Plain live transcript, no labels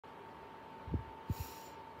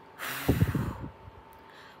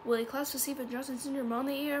Willie clasped his Stephen Johnson syndrome on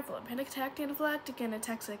the ear, full of panic attack, anaphylactic, and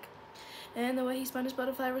ataxic. And the way he spun his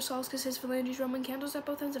butterfly resolves because his phalanges Roman candles at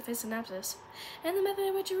both ends of his synapses. And the method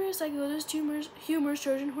in which he recycled his humors,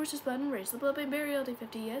 Trojan horse's blood, and raised the blood and burial day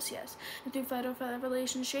 50, yes. And through fight or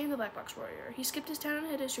revelations, shamed the Black Box Warrior. He skipped his town and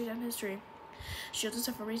hid his street on history. Shielded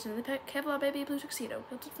himself from reason in the Kevlar baby blue tuxedo.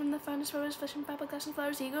 Built it from the finest rose, flesh and fiberglass and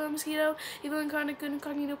flowers, ego and mosquito. Evil incarnate, good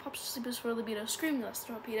incognito, pops to sleepers for libido. Screaming less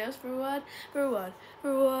torpedoes. For what? For what?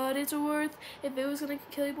 For what it's worth. If it was gonna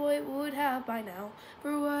kill you, boy, it would have by now.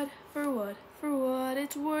 For what? For what? For what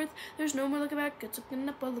it's worth. There's no more looking back, it's looking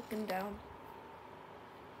up or looking down.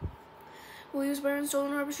 Well, he was wearing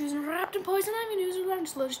stolen rubber shoes and wrapped in poison ivy. News were learned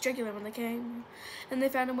to load his jugular when they came. And they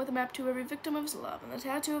found him with a map to every victim of his love and the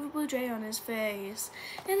tattoo of a blue jay on his face.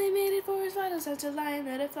 And they made it for his vital sense of lion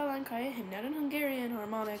that if the line cried him, not an Hungarian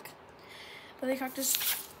harmonic. But he cocked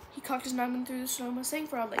his noggin through the snow, sang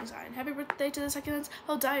for Auld Lang Syne. Happy birthday to the succulents,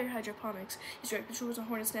 I'll die your hydroponics. His direct control was a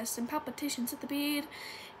hornet's nest and palpitations at the bead.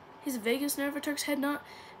 His vagus nerve, a Turk's head knot,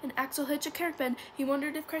 an axle hitch, a carrot bend. He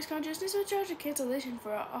wondered if Christ consciousness would charge a cancellation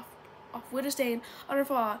for off with a stain, utter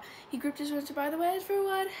flaw. He gripped his winter by the wedge. For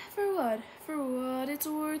what? For what? For what it's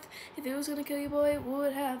worth. If it was gonna kill you, boy, it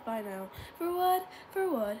would have by now. For what?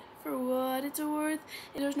 For what? For what it's worth.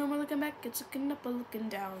 And there's no more looking back, it's looking up or looking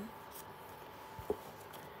down.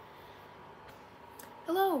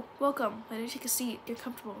 Hello, welcome. Why don't you take a seat, get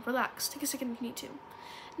comfortable, relax, take a second if you need to.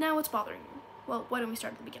 Now what's bothering you? Well, why don't we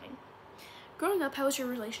start at the beginning? Growing up, how was your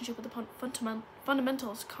relationship with the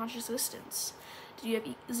fundamentals of conscious existence? Did you have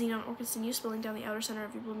xenon orchids in you spilling down the outer center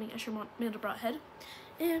of your blooming Escher-Mandelbrot head?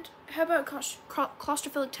 And how about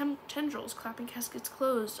claustrophilic tendrils clapping caskets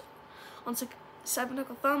closed on seven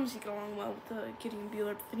knuckle thumbs? You get along well with the Gideon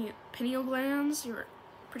Bueller pineal glands, your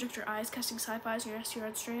projector eyes casting sci-fis in your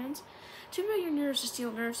STR strands? Tell me about your nerves to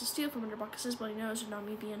steal from under Bacchus's bloody nose, and not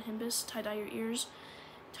me be Himbus, tie-dye your ears.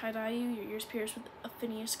 Tie-dye you, your ears pierced with a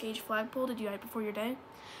Phineas Gage flagpole. Did you hide before your day?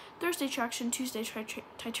 Thursday traction, Tuesday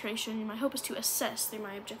titration. My hope is to assess through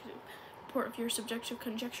my objective report of your subjective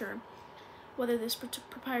conjecture whether this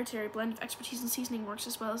proprietary blend of expertise and seasoning works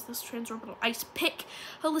as well as this transorbital ice pick.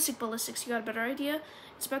 Holistic ballistics, you got a better idea?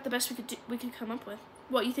 It's about the best we could come up with.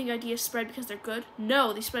 What, you think ideas spread because they're good?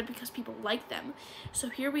 No, they spread because people like them. So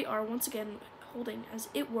here we are once again holding as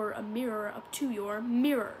it were a mirror up to your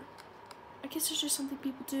mirror. I guess it's just something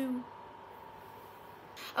people do.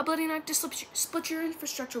 A bloody knife to split your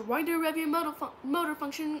infrastructure, winder rev your motor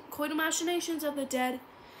function, coital machinations of the dead.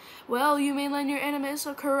 Well, you may lend your animus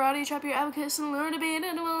or karate chop your abacus and learn to be an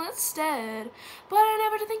animal instead. But I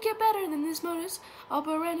never to think you're better than this modus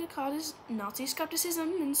operandi causes Nazi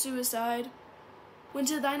skepticism and suicide. When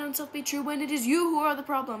to thine own self be true, when it is you who are the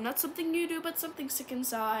problem, not something you do, but something sick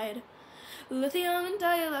inside. Lithium and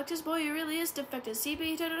dialectus, boy, you really is defective.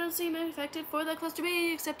 CB don't seem effective for the cluster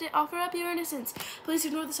B. Accept it, offer up your innocence. Please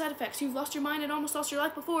ignore the side effects. You've lost your mind and almost lost your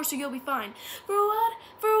life before, so you'll be fine. For what?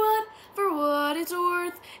 For what? For what it's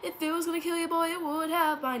worth. If it was gonna kill you, boy, it would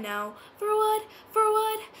have by now. For what? For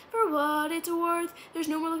what? For what it's worth. There's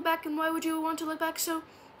no more look back, and why would you want to look back? So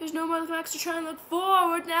there's no more looking back, so try and look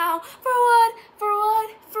forward now. For what? For what?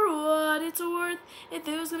 For what it's worth. If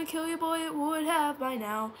it was gonna kill you, boy, it would have by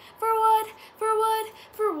now. For what? For what?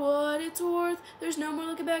 For what it's worth. There's no more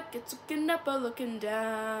looking back, it's looking up or looking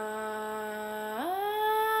down.